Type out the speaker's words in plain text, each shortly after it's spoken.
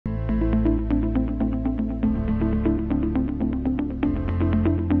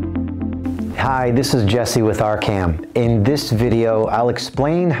Hi, this is Jesse with ARCAM. In this video, I'll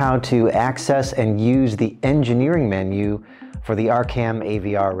explain how to access and use the engineering menu for the ARCAM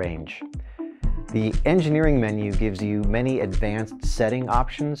AVR range. The engineering menu gives you many advanced setting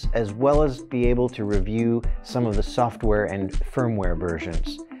options, as well as be able to review some of the software and firmware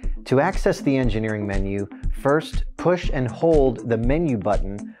versions. To access the engineering menu, first push and hold the menu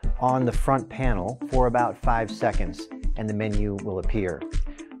button on the front panel for about 5 seconds, and the menu will appear.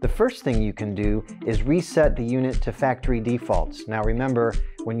 The first thing you can do is reset the unit to factory defaults. Now remember,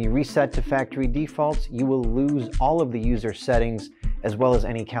 when you reset to factory defaults, you will lose all of the user settings as well as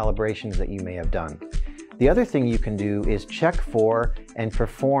any calibrations that you may have done. The other thing you can do is check for and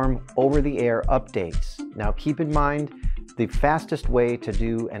perform over-the-air updates. Now keep in mind, the fastest way to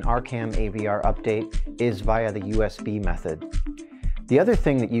do an ARCAM AVR update is via the USB method. The other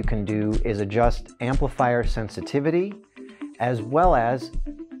thing that you can do is adjust amplifier sensitivity, as well as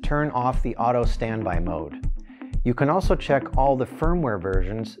turn off the auto standby mode. You can also check all the firmware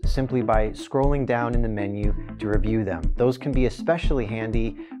versions simply by scrolling down in the menu to review them. Those can be especially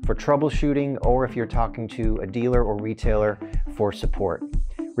handy for troubleshooting or if you're talking to a dealer or retailer for support.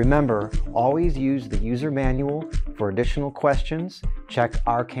 Remember, always use the user manual for additional questions. Check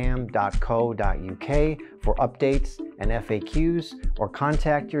arcam.co.uk for updates and FAQs, or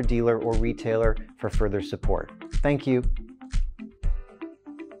contact your dealer or retailer for further support. Thank you.